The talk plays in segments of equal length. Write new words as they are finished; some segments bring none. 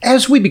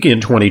As we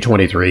begin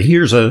 2023,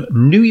 here's a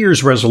New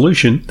Year's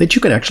resolution that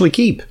you can actually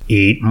keep.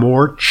 Eat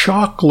more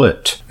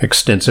chocolate.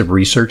 Extensive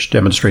research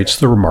demonstrates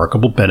the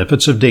remarkable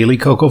benefits of daily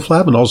cocoa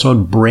flavanols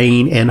on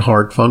brain and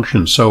heart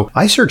function. So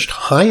I searched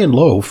high and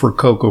low for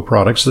cocoa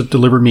products that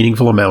deliver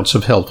meaningful amounts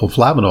of helpful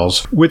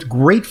flavanols with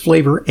great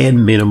flavor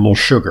and minimal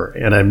sugar.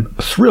 And I'm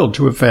thrilled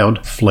to have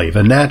found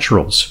Flava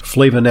Naturals.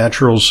 Flava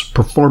Naturals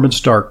Performance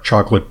Dark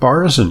Chocolate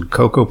Bars and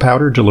cocoa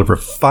powder deliver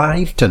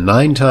 5 to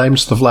 9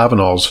 times the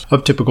flavanols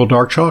of typical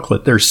dark chocolate.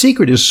 Their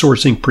secret is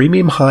sourcing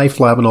premium high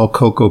flavanol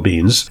cocoa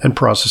beans and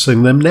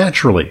processing them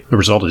naturally. The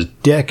result is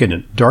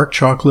decadent dark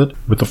chocolate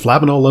with the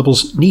flavanol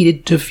levels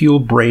needed to fuel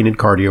brain and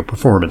cardio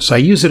performance. I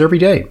use it every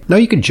day. Now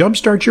you can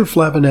jumpstart your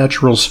Flava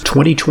Naturals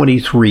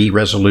 2023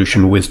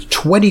 resolution with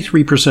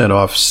 23%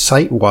 off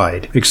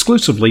site-wide,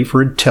 exclusively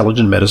for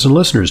Intelligent Medicine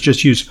listeners.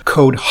 Just use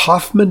code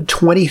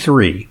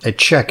Hoffman23 at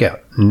checkout.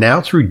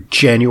 Now through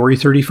January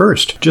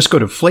 31st. Just go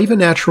to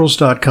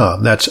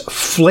FlavaNaturals.com. That's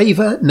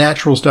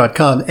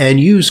FlavaNaturals.com and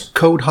use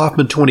code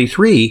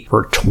Hoffman23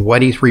 for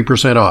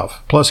 23%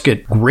 off. Plus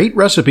get great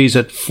recipes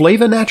at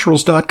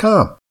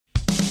FlavaNaturals.com.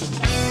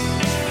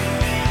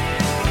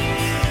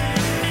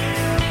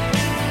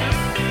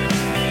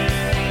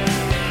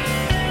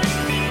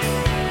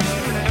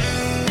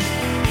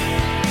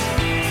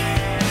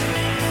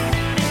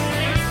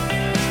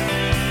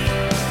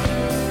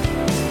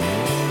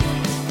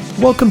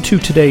 Welcome to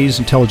today's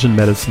Intelligent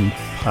Medicine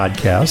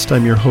podcast.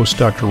 I'm your host,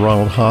 Dr.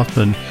 Ronald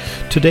Hoffman.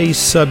 Today's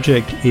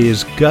subject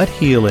is gut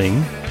healing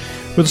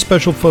with a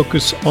special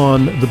focus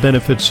on the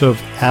benefits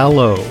of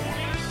aloe.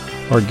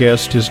 Our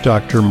guest is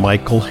Dr.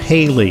 Michael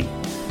Haley.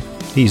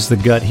 He's the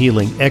gut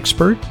healing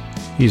expert.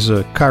 He's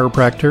a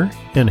chiropractor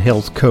and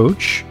health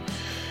coach,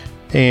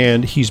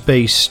 and he's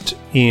based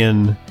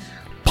in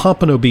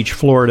Pompano Beach,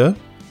 Florida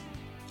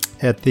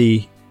at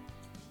the,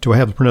 do I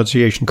have the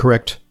pronunciation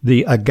correct?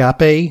 The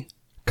Agape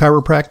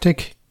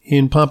Chiropractic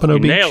in Pompano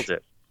Beach. Nailed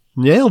it.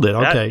 Nailed it.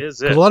 Okay.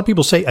 Because a lot of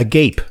people say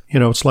agape. You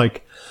know, it's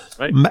like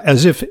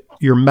as if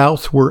your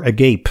mouth were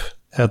agape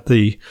at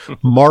the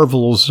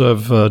marvels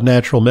of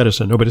natural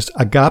medicine. No, but it's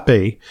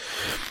Agape.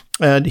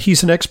 And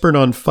he's an expert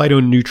on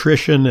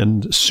phytonutrition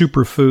and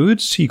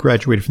superfoods. He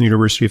graduated from the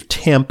University of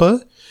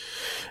Tampa.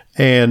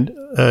 And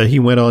he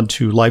went on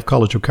to Life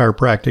College of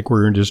Chiropractic,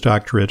 where he earned his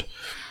doctorate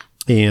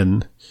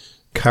in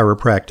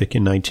chiropractic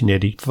in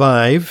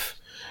 1985.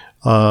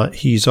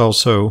 He's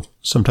also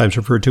sometimes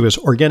referred to as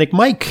Organic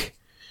Mike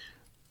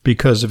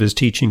because of his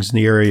teachings in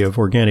the area of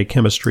organic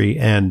chemistry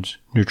and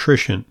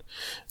nutrition.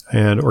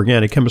 And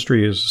organic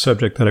chemistry is a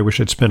subject that I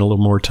wish I'd spent a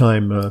little more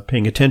time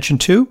paying attention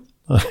to.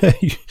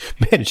 You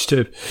managed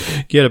to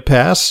get a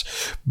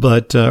pass,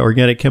 but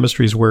organic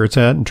chemistry is where it's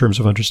at in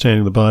terms of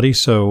understanding the body.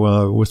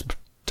 So with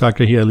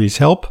Dr. Haley's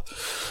help,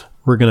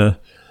 we're going to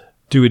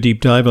do a deep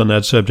dive on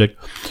that subject.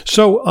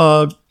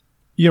 So,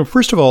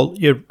 first of all,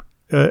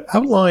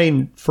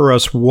 outline for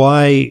us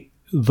why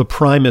the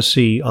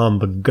primacy on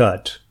the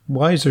gut.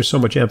 Why is there so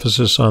much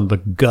emphasis on the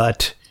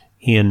gut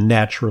in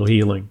natural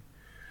healing?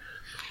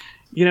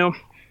 You know,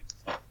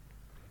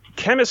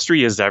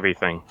 chemistry is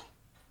everything.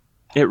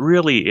 It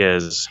really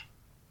is.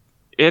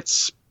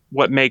 It's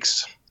what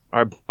makes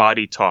our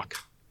body talk.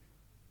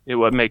 It's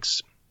what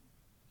makes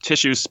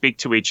tissues speak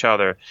to each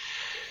other.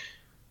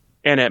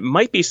 And it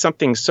might be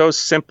something so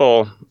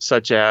simple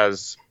such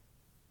as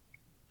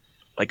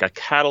like a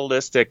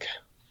catalytic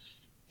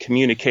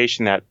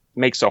communication that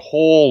makes a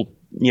whole,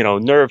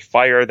 nerve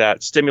fire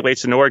that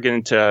stimulates an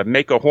organ to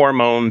make a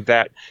hormone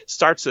that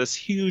starts this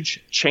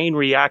huge chain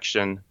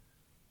reaction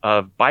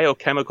of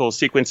biochemical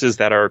sequences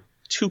that are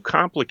too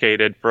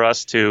complicated for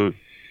us to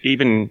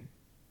even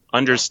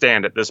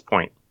understand at this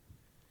point.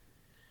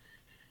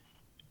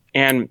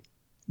 And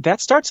that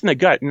starts in the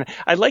gut. And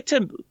I'd like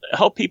to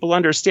help people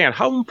understand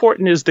how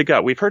important is the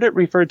gut. We've heard it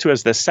referred to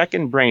as the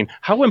second brain.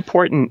 How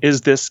important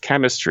is this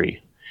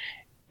chemistry?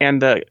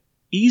 And the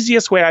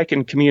easiest way I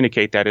can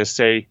communicate that is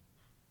say,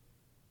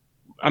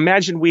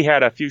 imagine we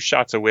had a few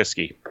shots of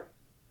whiskey.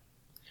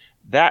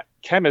 That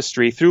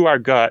chemistry through our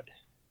gut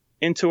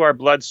into our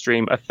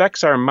bloodstream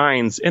affects our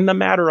minds in the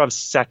matter of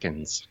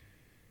seconds.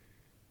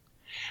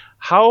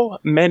 How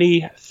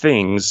many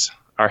things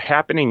are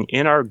happening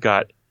in our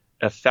gut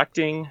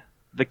affecting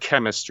the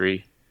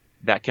chemistry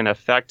that can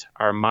affect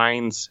our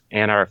minds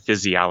and our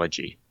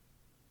physiology?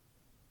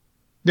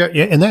 Yeah,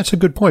 and that's a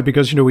good point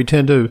because, we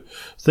tend to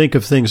think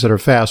of things that are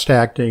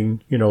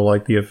fast-acting,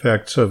 like the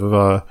effects of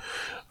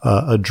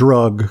a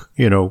drug,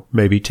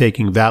 maybe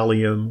taking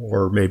Valium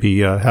or maybe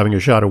having a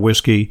shot of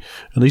whiskey.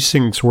 And these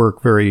things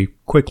work very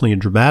quickly and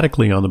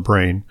dramatically on the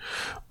brain.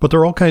 But there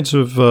are all kinds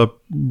of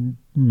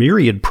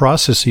myriad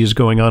processes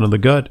going on in the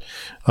gut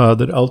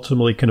that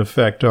ultimately can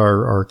affect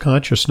our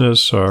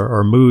consciousness,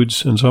 our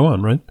moods, and so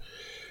on, right?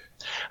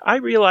 I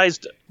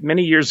realized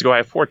many years ago, I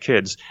have 4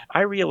 kids,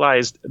 I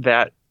realized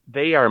that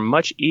they are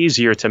much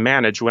easier to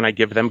manage when I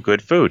give them good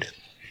food.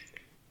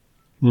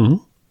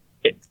 Mm-hmm.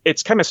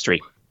 It's chemistry.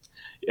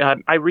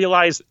 I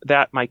realized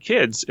that my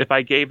kids, if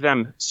I gave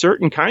them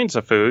certain kinds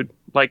of food,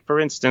 like, for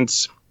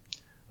instance,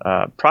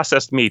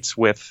 processed meats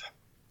with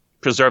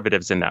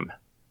preservatives in them,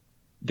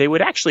 they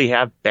would actually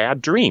have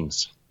bad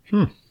dreams.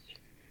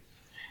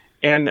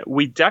 And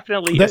we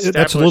definitely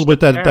that's a little bit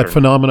that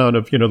phenomenon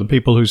of, the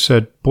people who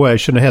said, boy, I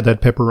shouldn't have had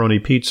that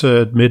pepperoni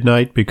pizza at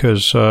midnight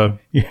because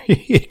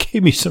it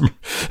gave me some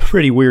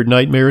pretty weird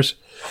nightmares.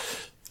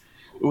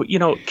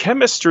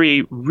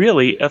 Chemistry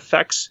really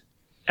affects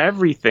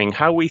everything,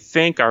 how we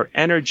think, our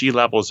energy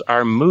levels,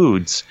 our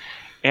moods.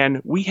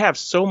 And we have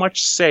so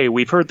much say.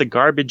 We've heard the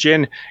garbage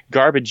in,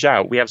 garbage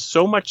out. We have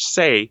so much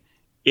say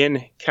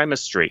in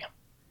chemistry.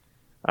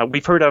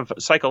 We've heard of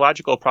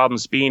psychological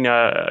problems being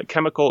a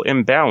chemical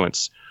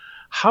imbalance.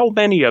 How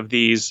many of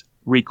these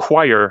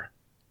require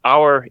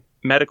our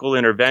medical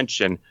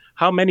intervention?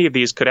 How many of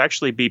these could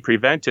actually be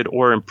prevented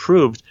or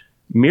improved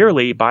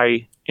merely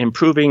by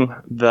improving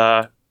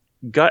the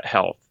gut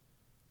health?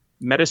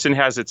 Medicine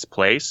has its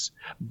place,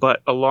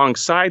 but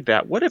alongside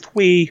that, what if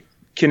we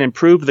can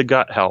improve the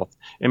gut health,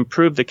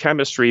 improve the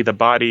chemistry the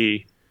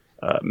body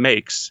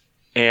makes,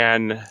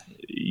 and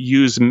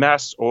use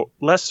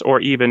less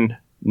or even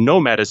no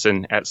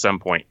medicine at some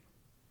point?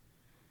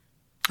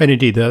 And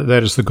indeed,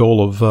 that is the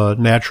goal of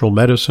natural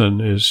medicine,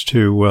 is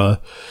to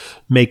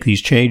make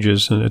these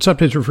changes. And it's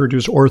sometimes referred to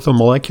as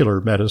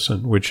orthomolecular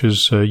medicine, which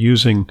is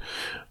using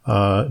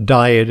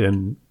diet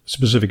and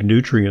specific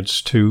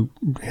nutrients to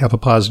have a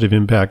positive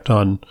impact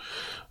on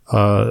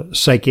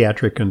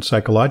psychiatric and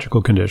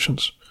psychological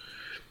conditions.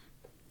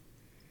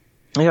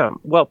 Yeah,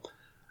 well,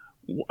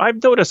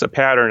 I've noticed a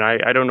pattern.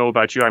 I don't know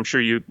about you. I'm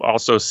sure you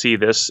also see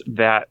this,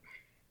 that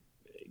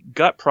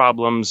gut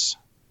problems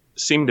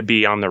seem to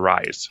be on the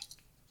rise.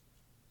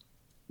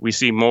 We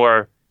see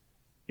more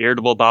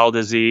irritable bowel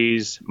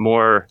disease,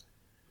 more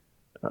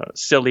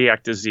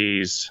celiac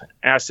disease,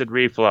 acid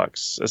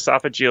reflux,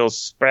 esophageal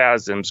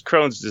spasms,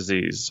 Crohn's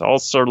disease,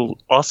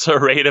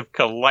 ulcerative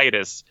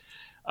colitis.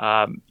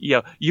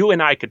 You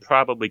and I could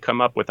probably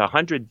come up with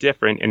 100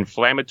 different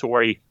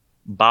inflammatory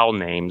bowel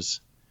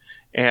names,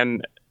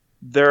 and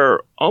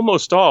they're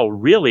almost all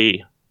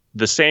really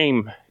the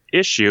same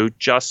issue,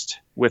 just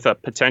with a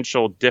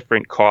potential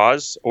different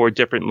cause or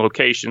different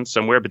location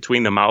somewhere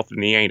between the mouth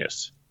and the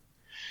anus.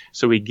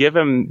 So we give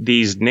them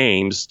these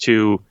names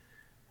to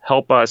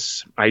help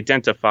us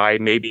identify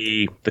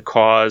maybe the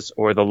cause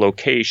or the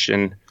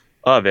location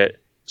of it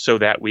so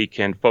that we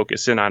can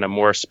focus in on a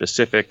more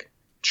specific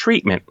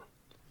treatment.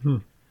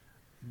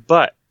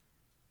 But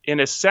in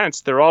a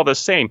sense, they're all the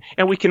same.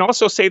 And we can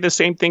also say the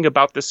same thing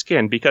about the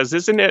skin, because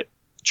isn't it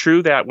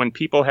true that when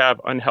people have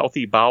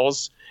unhealthy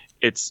bowels,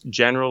 it's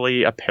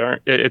generally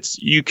apparent.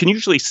 You can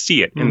usually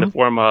see it in the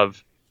form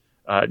of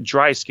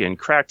dry skin,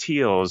 cracked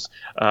heels,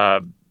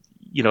 eczema,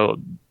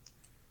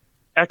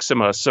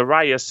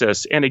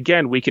 psoriasis. And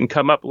again, we can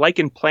come up, like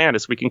in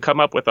planus, we can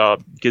come up with a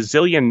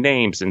gazillion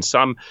names, and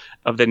some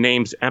of the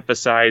names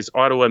emphasize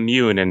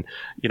autoimmune, and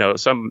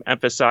some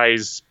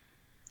emphasize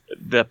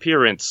the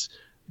appearance,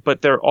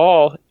 but they're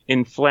all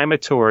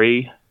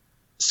inflammatory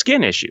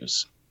skin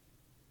issues.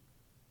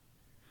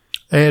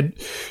 And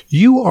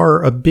you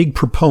are a big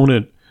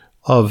proponent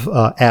of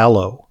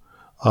aloe.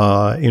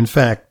 In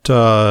fact,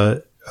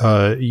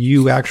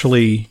 you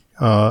actually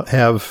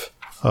have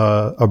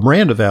a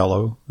brand of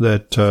aloe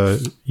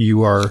that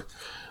you are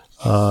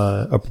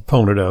a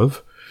proponent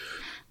of.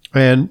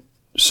 And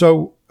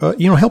so,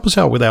 help us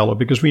out with aloe,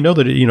 because we know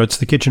that, it's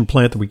the kitchen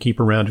plant that we keep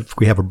around. If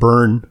we have a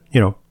burn,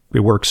 it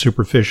works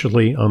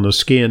superficially on the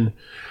skin.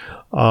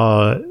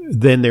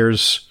 Then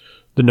there's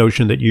the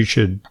notion that you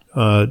should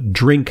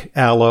drink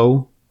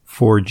aloe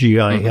for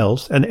GI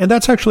health. And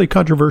that's actually a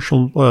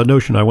controversial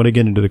notion. I want to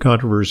get into the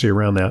controversy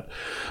around that.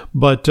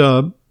 But,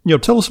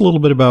 tell us a little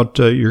bit about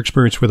your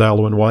experience with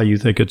aloe and why you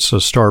think it's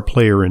a star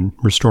player in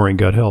restoring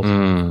gut health.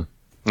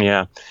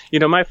 Yeah.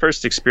 My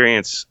first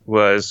experience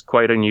was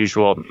quite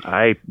unusual.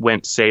 I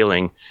went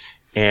sailing,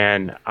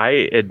 and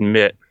I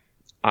admit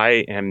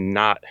I am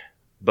not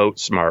boat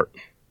smart,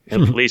 at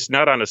least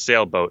not on a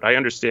sailboat. I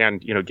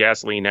understand,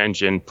 gasoline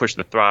engine, push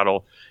the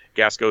throttle,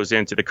 gas goes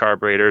into the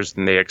carburetors,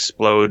 and they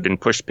explode and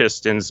push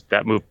pistons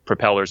that move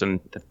propellers,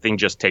 and the thing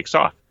just takes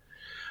off.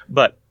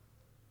 But,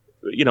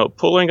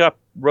 pulling up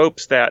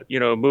ropes that,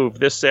 move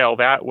this sail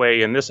that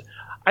way and this,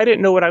 I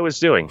didn't know what I was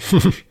doing.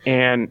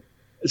 And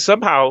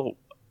somehow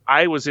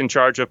I was in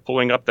charge of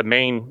pulling up the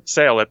main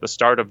sail at the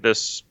start of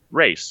this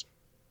race.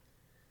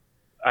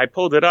 I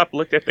pulled it up,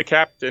 looked at the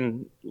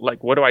captain,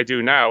 like, what do I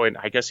do now? And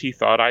I guess he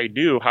thought I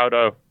knew how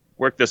to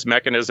work this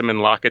mechanism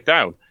and lock it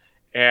down.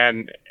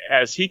 And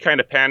as he kind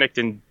of panicked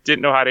and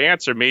didn't know how to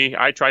answer me,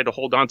 I tried to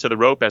hold on to the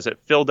rope as it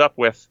filled up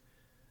with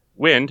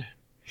wind.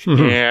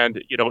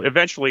 And,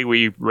 eventually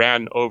we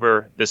ran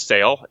over the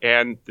sail,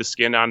 and the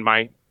skin on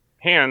my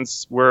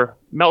hands were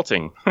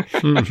melting.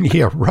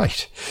 Yeah,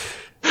 right.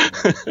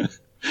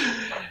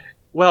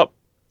 Well,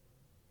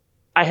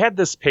 I had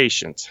this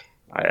patient.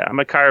 I'm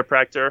a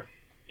chiropractor,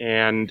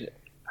 and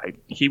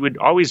he would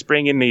always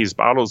bring in these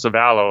bottles of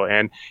aloe.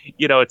 And,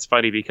 it's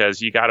funny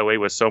because you got away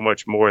with so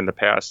much more in the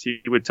past.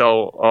 He would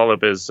tell all of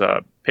his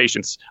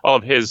patients, all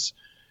of his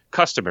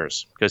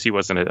customers, because he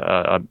wasn't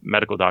a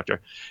medical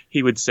doctor,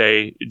 he would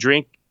say,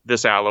 drink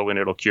this aloe and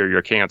it'll cure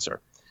your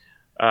cancer.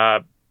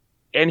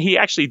 And he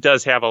actually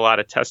does have a lot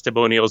of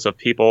testimonials of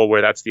people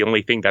where that's the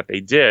only thing that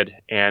they did,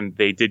 and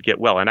they did get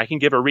well. And I can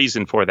give a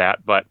reason for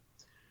that. But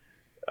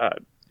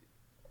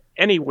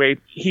anyway,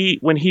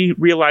 when he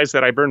realized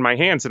that I burned my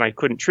hands and I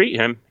couldn't treat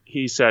him,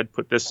 he said,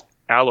 put this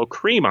aloe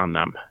cream on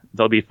them.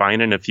 They'll be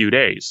fine in a few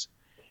days.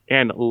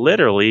 And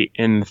literally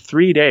in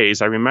 3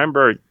 days, I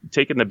remember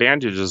taking the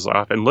bandages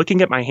off and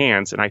looking at my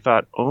hands, and I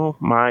thought, oh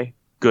my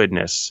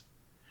goodness.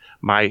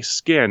 My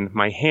skin,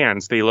 my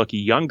hands, they look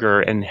younger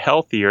and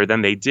healthier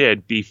than they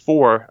did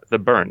before the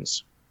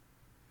burns.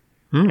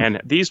 And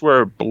these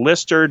were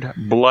blistered,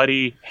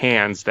 bloody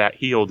hands that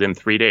healed in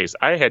 3 days.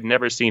 I had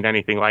never seen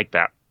anything like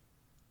that.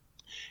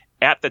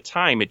 At the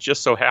time, it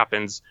just so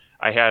happens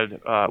I had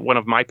one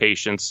of my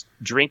patients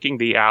drinking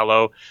the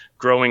aloe,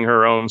 growing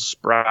her own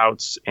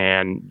sprouts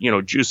and,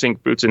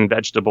 juicing fruits and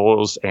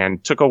vegetables,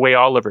 and took away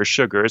all of her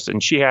sugars.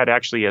 And she had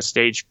actually a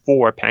stage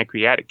 4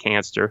 pancreatic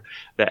cancer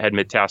that had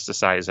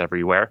metastasized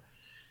everywhere.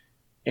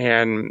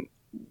 And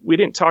we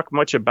didn't talk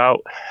much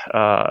about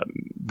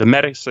the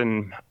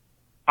medicine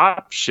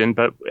option,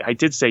 but I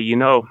did say,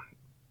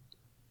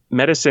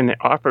 medicine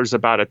offers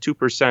about a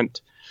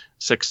 2%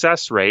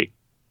 success rate.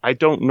 I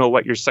don't know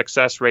what your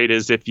success rate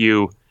is if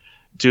you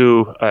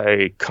do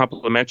a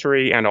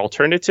complementary and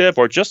alternative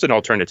or just an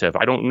alternative.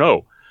 I don't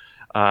know.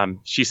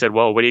 She said,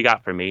 well, what do you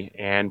got for me?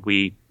 And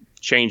we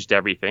changed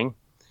everything.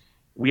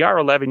 We are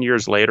 11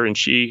 years later, and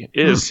she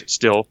is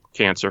still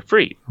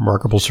cancer-free.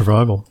 Remarkable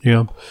survival.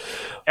 Yeah.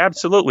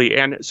 Absolutely.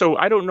 And so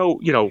I don't know,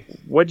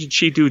 what did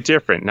she do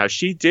different? Now,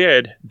 she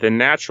did the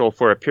natural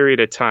for a period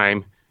of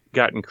time,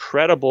 got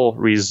incredible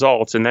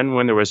results. And then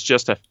when there was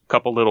just a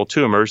couple little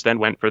tumors, then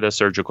went for the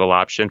surgical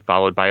option,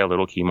 followed by a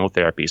little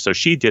chemotherapy. So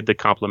she did the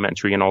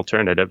complementary and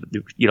alternative,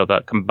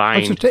 the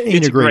combined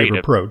integrative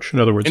approach. In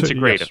other words,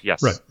 integrative,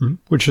 yes. Right. Mm-hmm.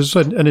 Which is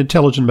an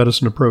intelligent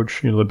medicine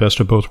approach, the best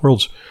of both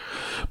worlds.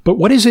 But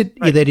what is it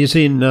that is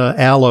in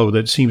aloe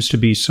that seems to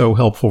be so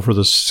helpful for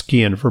the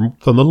skin? From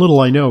the little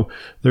I know,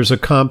 there's a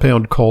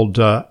compound called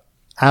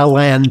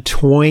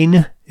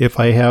allantoin, if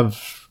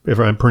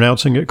I'm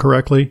pronouncing it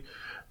correctly.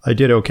 I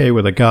did okay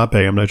with agape.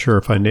 I'm not sure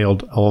if I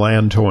nailed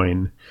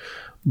allantoin.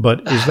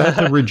 But is that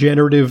the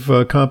regenerative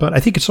compound? I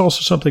think it's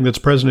also something that's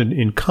present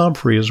in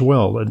comfrey as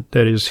well,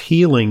 that is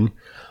healing,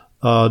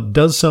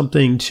 does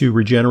something to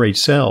regenerate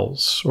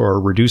cells or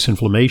reduce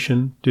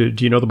inflammation. Do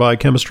you know the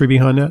biochemistry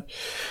behind that?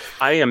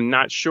 I am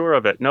not sure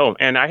of it, no.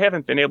 And I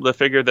haven't been able to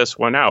figure this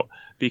one out,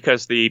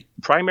 because the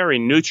primary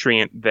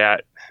nutrient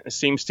that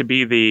seems to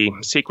be the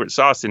secret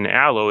sauce in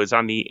aloe is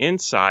on the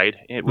inside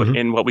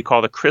in what we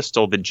call the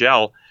crystal, the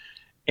gel.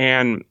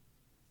 And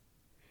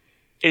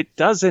it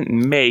doesn't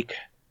make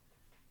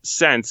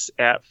sense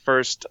at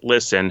first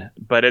listen,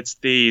 but it's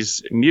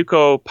these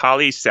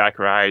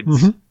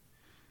mucopolysaccharides,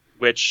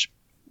 which,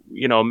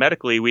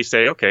 medically we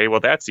say, okay, well,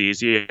 that's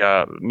easy.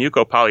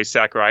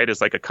 Mucopolysaccharide is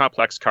like a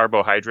complex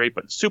carbohydrate,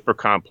 but super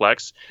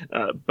complex.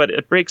 But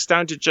it breaks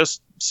down to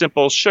just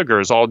simple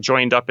sugars all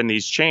joined up in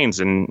these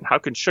chains. And how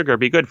can sugar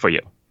be good for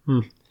you?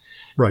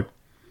 Right.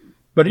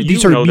 But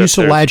these are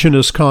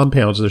mucilaginous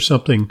compounds. There's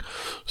something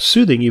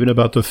soothing even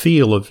about the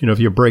feel of, if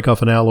you break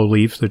off an aloe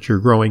leaf that you're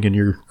growing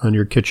on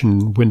your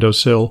kitchen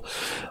windowsill,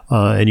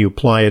 and you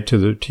apply it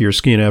to your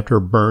skin after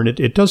a burn,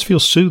 it does feel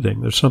soothing.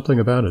 There's something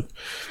about it.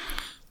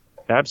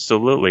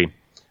 Absolutely.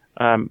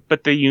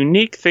 But the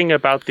unique thing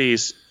about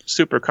these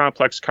super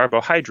complex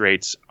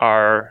carbohydrates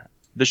are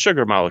the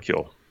sugar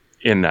molecule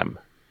in them,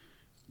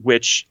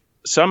 which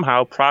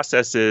somehow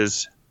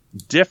processes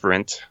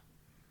different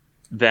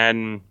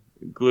than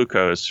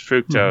glucose,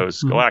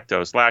 fructose,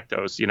 galactose,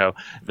 lactose,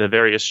 the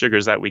various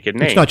sugars that we could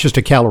name. It's not just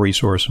a calorie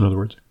source, in other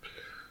words.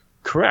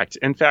 Correct.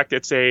 In fact,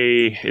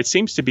 it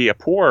seems to be a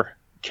poor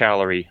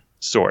calorie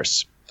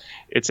source.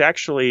 It's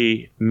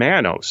actually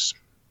mannose.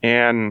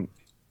 And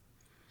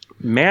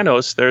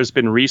mannose, there's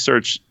been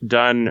research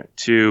done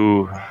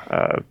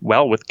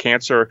with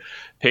cancer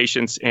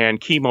patients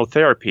and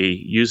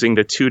chemotherapy, using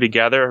the two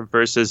together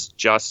versus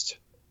just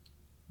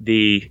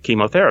the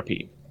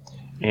chemotherapy.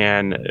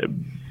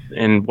 And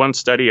in one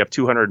study of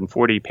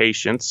 240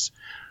 patients,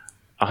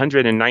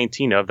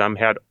 119 of them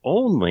had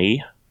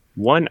only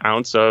 1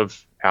 ounce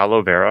of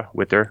aloe vera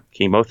with their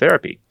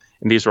chemotherapy.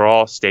 And these were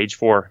all stage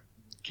 4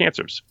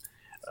 cancers.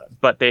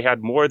 But they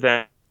had more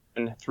than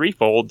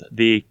threefold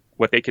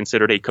what they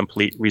considered a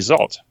complete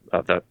result.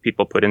 The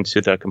people put into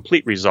the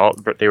complete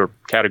result, but they were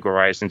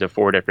categorized into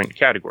 4 different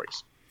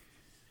categories.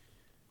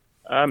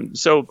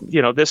 So,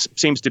 this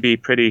seems to be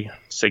pretty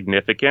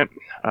significant.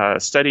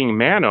 Studying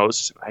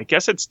mannose, I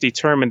guess it's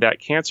determined that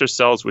cancer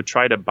cells would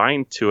try to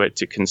bind to it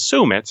to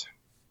consume it,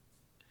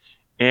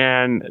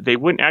 and they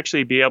wouldn't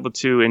actually be able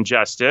to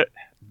ingest it,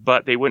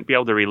 but they wouldn't be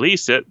able to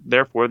release it.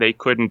 Therefore, they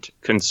couldn't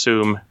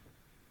consume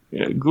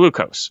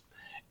glucose,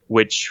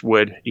 which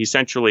would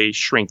essentially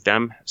shrink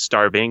them,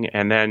 starving,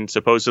 and then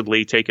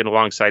supposedly taken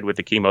alongside with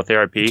the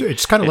chemotherapy.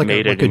 It's kind of like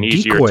a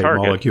decoy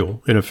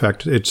molecule, in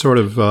effect. It's sort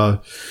of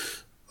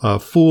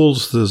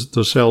fools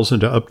the cells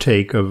into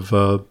uptake of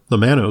the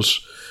mannose,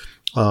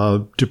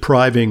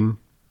 depriving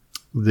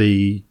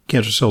the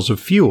cancer cells of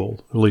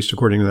fuel, at least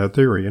according to that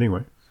theory,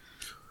 anyway.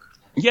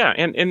 Yeah,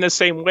 and in the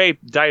same way,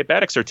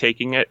 diabetics are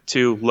taking it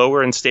to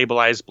lower and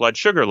stabilize blood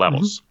sugar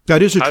levels. Mm-hmm.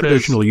 That is a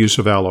traditional use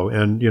of aloe,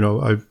 and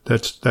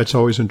that's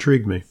always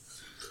intrigued me.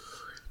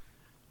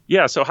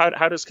 Yeah, so how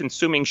does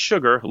consuming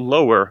sugar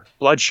lower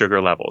blood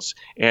sugar levels?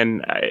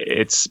 And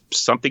it's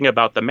something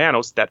about the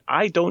mannose that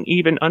I don't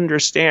even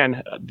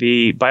understand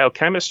the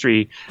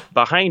biochemistry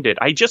behind it.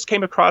 I just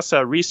came across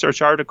a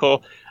research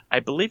article,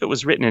 I believe it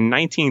was written in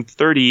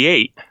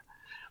 1938,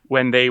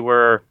 when they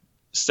were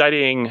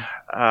studying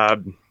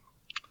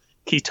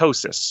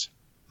ketosis.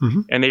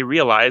 Mm-hmm. And they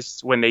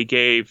realized when they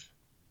gave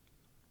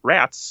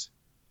rats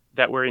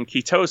that were in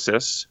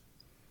ketosis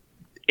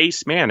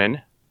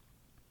acemannan,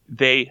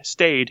 they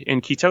stayed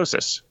in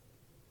ketosis.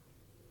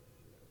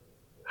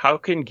 How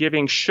can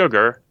giving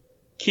sugar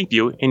keep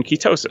you in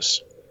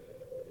ketosis?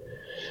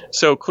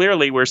 So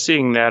clearly we're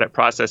seeing that it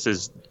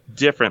processes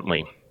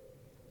differently.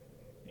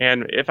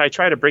 And if I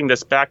try to bring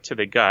this back to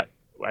the gut,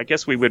 I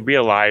guess we would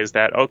realize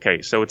that,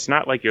 okay, so it's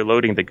not like you're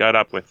loading the gut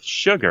up with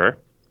sugar.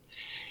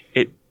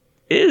 It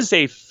is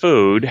a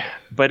food,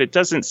 but it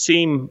doesn't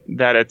seem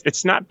that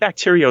it's not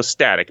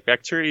bacteriostatic.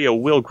 Bacteria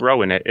will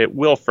grow in it. It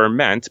will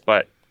ferment,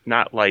 but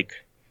not like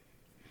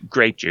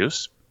grape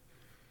juice.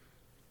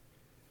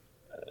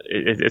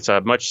 It's a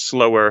much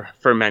slower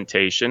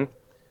fermentation.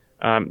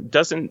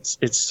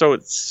 It's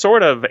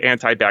sort of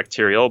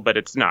antibacterial, but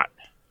it's not.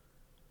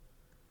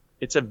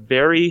 It's a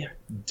very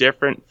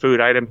different food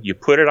item. You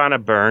put it on a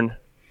burn,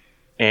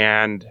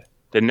 and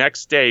the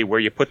next day where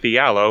you put the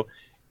aloe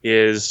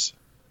is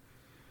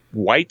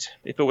white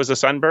if it was a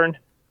sunburn,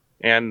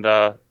 and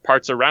the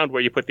parts around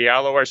where you put the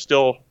aloe are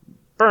still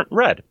burnt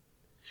red.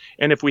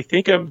 And if we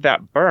think of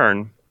that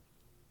burn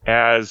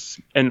as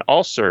an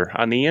ulcer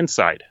on the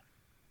inside,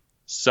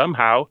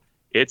 somehow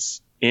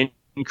it's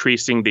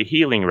increasing the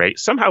healing rate.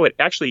 Somehow it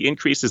actually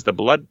increases the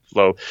blood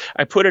flow.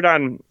 I put it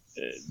on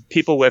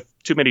people with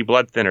too many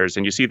blood thinners,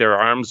 and you see their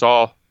arms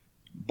all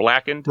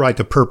blackened. Right,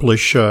 the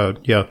purplish,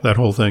 that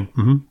whole thing.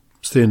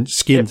 Mm-hmm.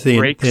 Skin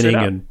thinning,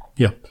 and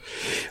yeah.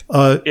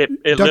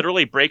 It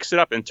literally breaks it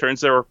up and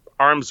turns their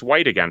arms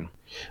white again.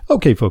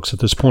 Okay, folks, at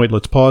this point,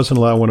 let's pause and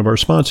allow one of our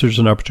sponsors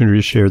an opportunity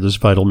to share this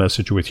vital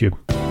message with you.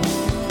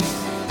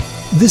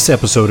 This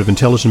episode of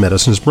Intelligent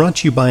Medicine is brought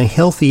to you by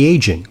Healthy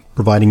Aging,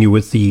 providing you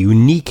with the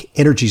unique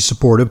energy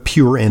support of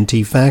Pure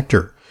NT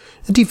Factor.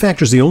 NT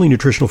Factor is the only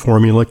nutritional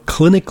formula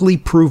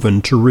clinically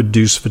proven to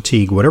reduce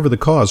fatigue, whatever the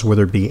cause,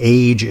 whether it be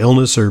age,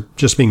 illness, or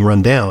just being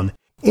run down.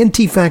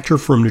 NT Factor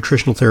from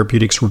Nutritional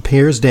Therapeutics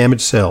repairs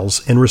damaged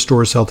cells and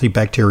restores healthy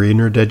bacteria in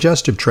your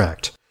digestive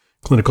tract.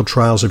 Clinical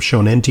trials have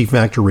shown NT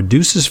Factor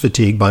reduces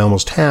fatigue by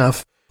almost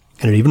half,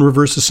 and it even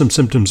reverses some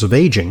symptoms of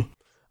aging.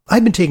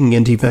 I've been taking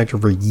NT Factor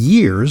for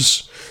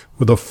years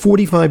with a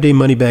 45-day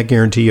money-back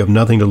guarantee of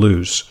nothing to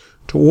lose.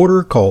 To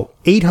order, call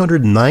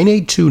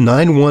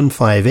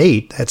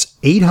 800-982-9158. That's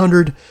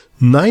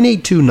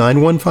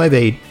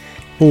 800-982-9158.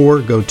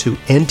 Or go to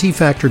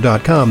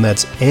ntfactor.com.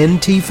 That's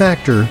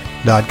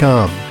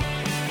ntfactor.com.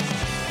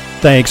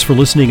 Thanks for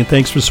listening, and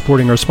thanks for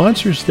supporting our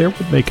sponsors. There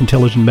would make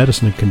Intelligent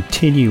Medicine a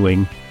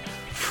continuing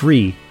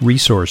free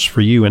resource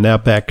for you. And now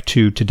back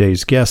to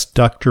today's guest,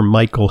 Dr.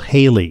 Michael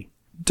Haley.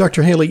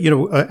 Dr. Haley,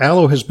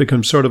 aloe has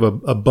become sort of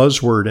a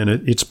buzzword, and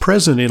it's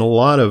present in a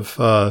lot of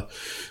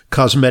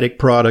cosmetic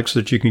products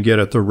that you can get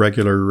at the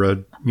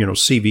regular,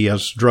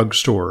 CVS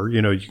drugstore.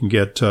 You can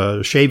get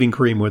shaving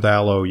cream with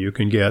aloe. You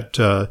can get,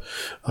 sun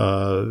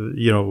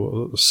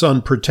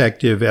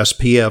protective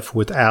SPF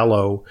with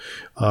aloe.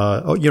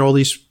 All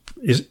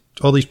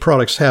these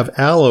products have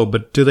aloe,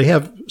 but do they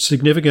have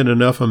significant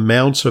enough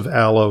amounts of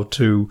aloe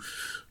to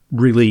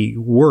really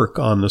work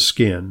on the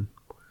skin?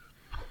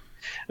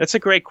 That's a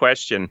great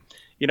question.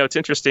 It's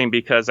interesting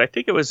because I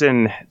think it was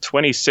in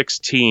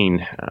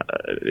 2016.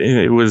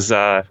 It was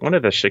one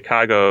of the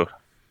Chicago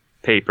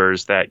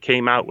papers that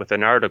came out with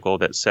an article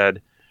that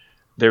said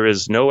there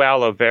is no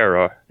aloe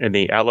vera in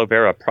the aloe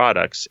vera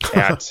products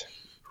at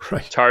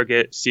right.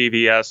 Target,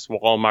 CVS,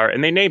 Walmart,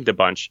 and they named a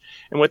bunch.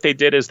 And what they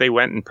did is they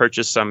went and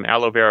purchased some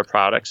aloe vera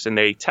products, and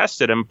they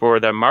tested them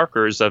for the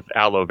markers of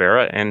aloe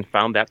vera and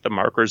found that the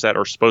markers that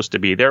are supposed to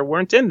be there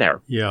weren't in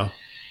there. Yeah.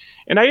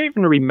 And I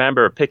even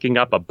remember picking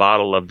up a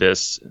bottle of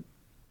this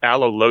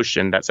aloe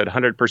lotion that said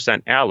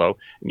 100% aloe,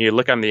 and you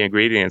look on the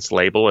ingredients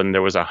label, and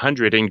there was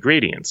 100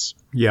 ingredients.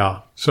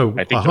 Yeah, so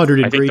 100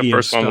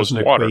 ingredients doesn't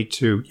equate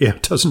to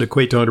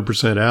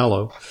 100%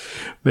 aloe.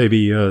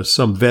 Maybe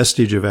some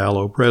vestige of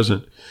aloe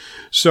present.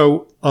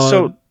 So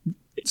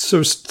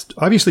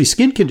obviously,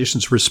 skin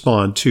conditions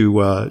respond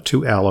to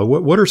aloe.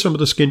 What are some of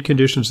the skin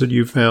conditions that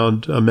you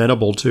found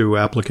amenable to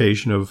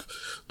application of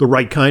the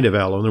right kind of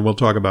aloe? And then we'll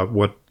talk about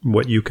what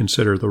you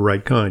consider the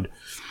right kind.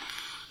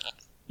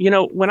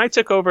 When I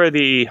took over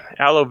the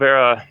aloe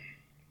vera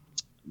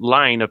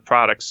line of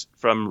products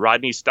from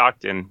Rodney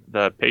Stockton,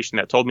 the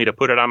patient that told me to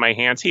put it on my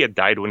hands, he had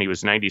died when he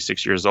was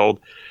 96 years old.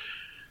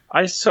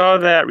 I saw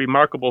that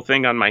remarkable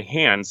thing on my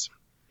hands,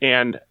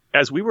 and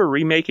as we were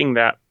remaking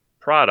that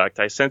product,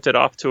 I sent it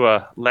off to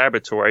a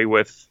laboratory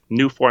with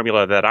new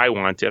formula that I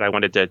wanted. I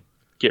wanted to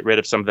get rid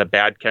of some of the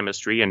bad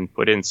chemistry and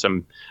put in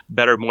some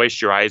better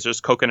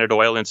moisturizers, coconut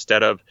oil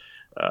instead of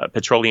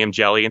petroleum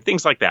jelly, and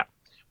things like that.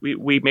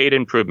 We made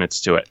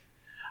improvements to it.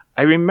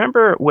 I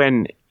remember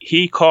when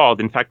he called,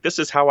 in fact, this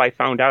is how I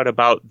found out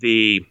about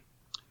the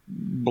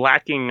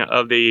blacking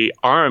of the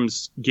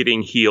arms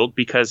getting healed,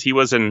 because he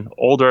was an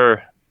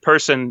older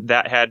person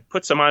that had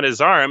put some on his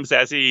arms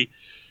as he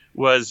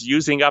was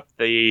using up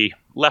the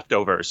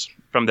leftovers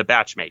from the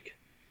batch make.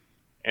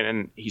 And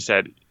then he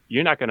said,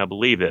 "You're not going to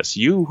believe this.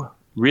 You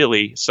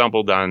really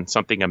stumbled on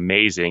something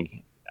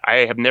amazing.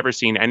 I have never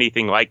seen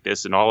anything like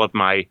this in all of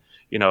my,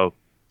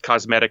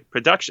 cosmetic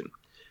production."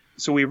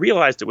 So we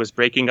realized it was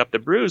breaking up the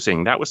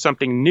bruising. That was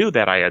something new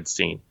that I had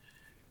seen.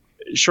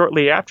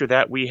 Shortly after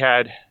that, we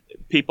had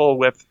people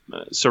with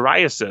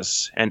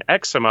psoriasis and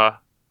eczema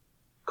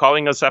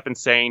calling us up and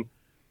saying,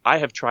 "I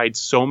have tried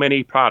so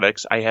many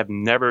products. I have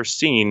never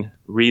seen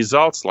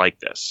results like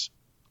this."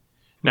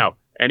 Now,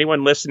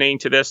 anyone listening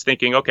to this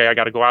thinking, okay, I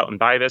got to go out and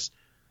buy this,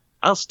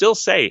 I'll still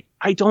say,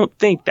 I don't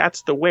think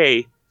that's the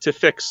way to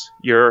fix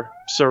your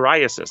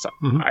psoriasis.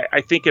 Mm-hmm. I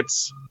think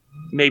it's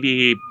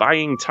maybe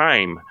buying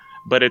time,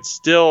 but it's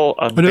still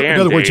a Band-Aid. In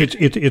other words,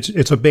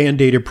 it's a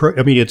Band-Aid approach.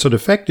 I mean, it's an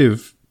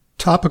effective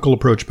topical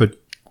approach, but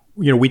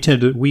we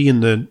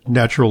in the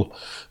natural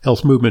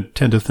health movement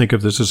tend to think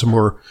of this as a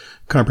more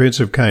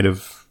comprehensive kind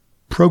of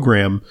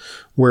program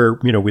where,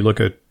 we look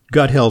at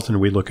gut health and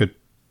we look at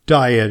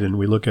diet and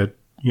we look at,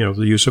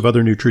 the use of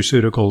other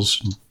nutraceuticals,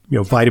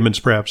 vitamins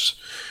perhaps,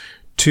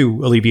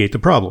 to alleviate the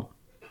problem.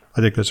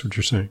 I think that's what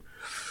you're saying.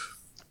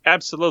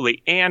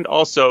 Absolutely. And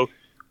also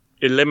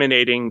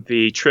eliminating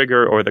the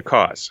trigger or the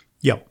cause.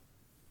 Yeah.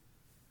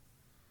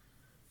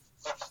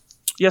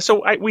 Yeah,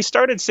 so we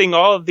started seeing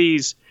all of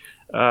these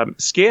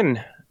skin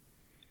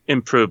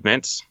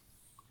improvements,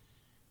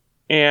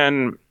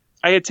 and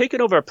I had taken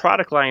over a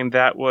product line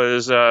that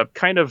was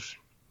kind of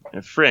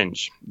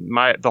fringe.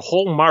 The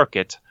whole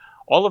market,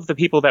 all of the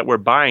people that were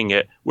buying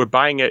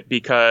it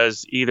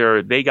because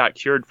either they got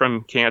cured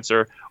from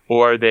cancer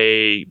or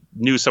they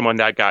knew someone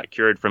that got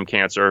cured from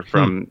cancer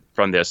from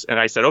this. And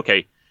I said,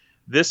 okay,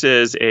 this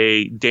is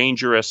a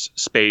dangerous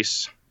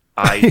space.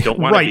 I don't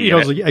want to be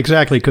in it.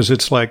 Exactly, because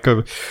it's like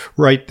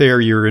right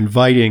there you're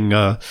inviting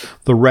the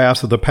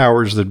wrath of the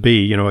powers that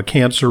be, a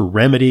cancer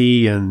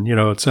remedy, and,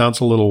 it sounds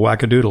a little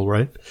wackadoodle,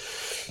 right?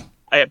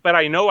 But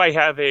I know I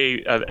have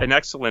an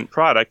excellent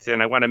product,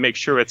 and I want to make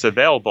sure it's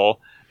available.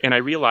 And I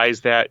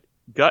realize that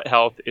gut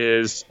health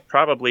is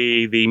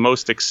probably the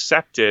most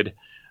accepted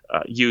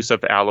use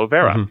of aloe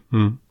vera.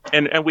 Mm-hmm.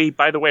 And we,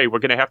 by the way, we're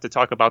going to have to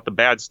talk about the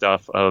bad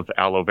stuff of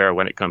aloe vera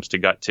when it comes to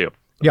gut too.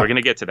 Yeah. We're going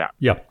to get to that.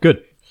 Yeah,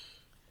 good.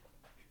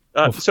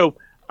 So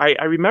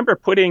I remember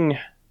putting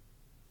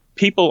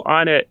people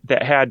on it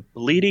that had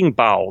bleeding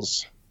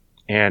bowels.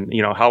 And,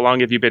 how long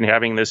have you been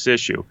having this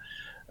issue?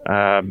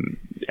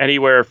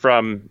 Anywhere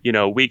from,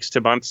 weeks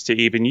to months to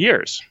even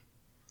years.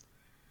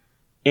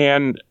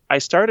 And I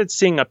started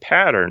seeing a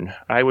pattern.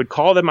 I would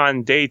call them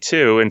on day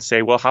 2 and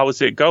say, well, how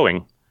is it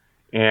going?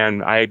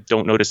 And I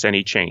don't notice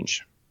any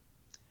change.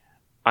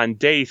 On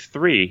day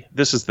 3,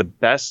 this is the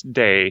best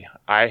day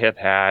I have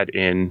had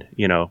in,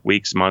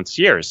 weeks, months,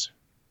 years.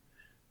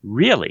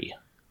 Really?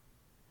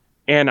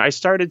 And I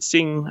started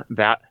seeing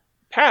that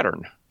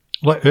pattern.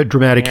 A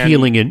dramatic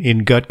healing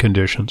in gut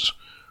conditions.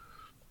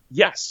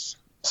 Yes.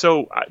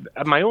 So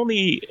my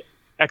only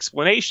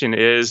explanation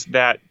is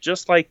that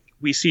just like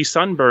we see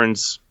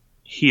sunburns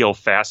heal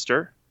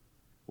faster,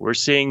 we're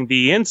seeing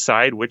the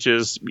inside, which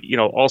is,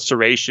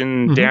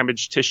 ulceration, mm-hmm.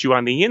 damaged tissue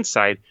on the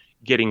inside,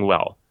 getting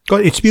well.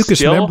 Well, it's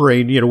mucous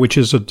membrane, which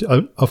is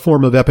a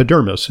form of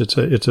epidermis. It's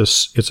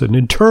an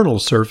internal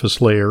surface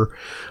layer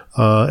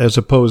as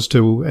opposed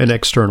to an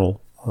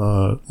external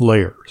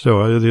layer.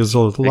 So there's a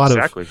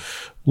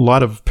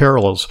lot of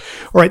parallels.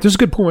 All right, this is a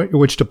good point at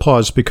which to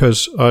pause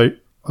because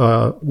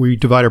we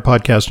divide our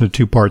podcast into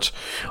 2 parts.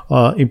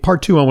 In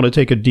part 2, I want to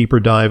take a deeper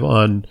dive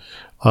on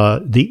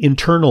the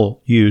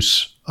internal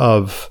use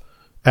of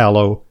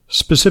aloe,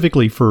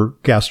 specifically for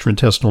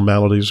gastrointestinal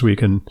maladies. We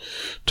can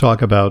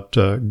talk about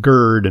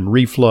GERD and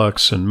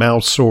reflux and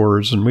mouth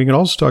sores, and we can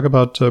also talk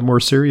about more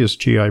serious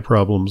GI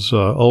problems,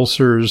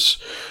 ulcers,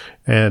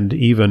 and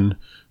even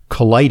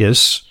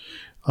colitis.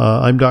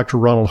 I'm Dr.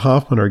 Ronald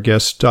Hoffman. Our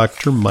guest,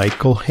 Dr.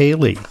 Michael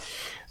Haley.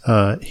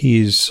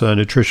 He's a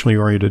nutritionally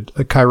oriented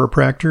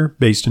chiropractor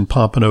based in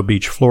Pompano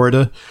Beach,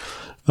 Florida.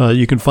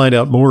 You can find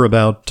out more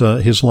about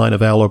his line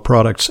of aloe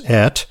products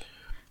at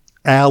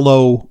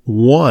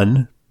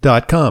aloe1.com.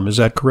 Is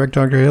that correct,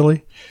 Dr.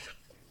 Haley?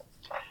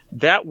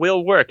 That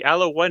will work.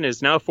 Aloe One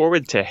is now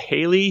forward to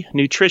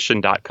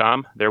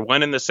HaleyNutrition.com. They're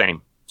one and the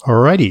same. All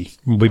righty.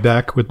 We'll be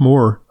back with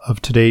more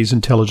of today's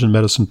Intelligent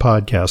Medicine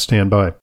podcast. Stand by.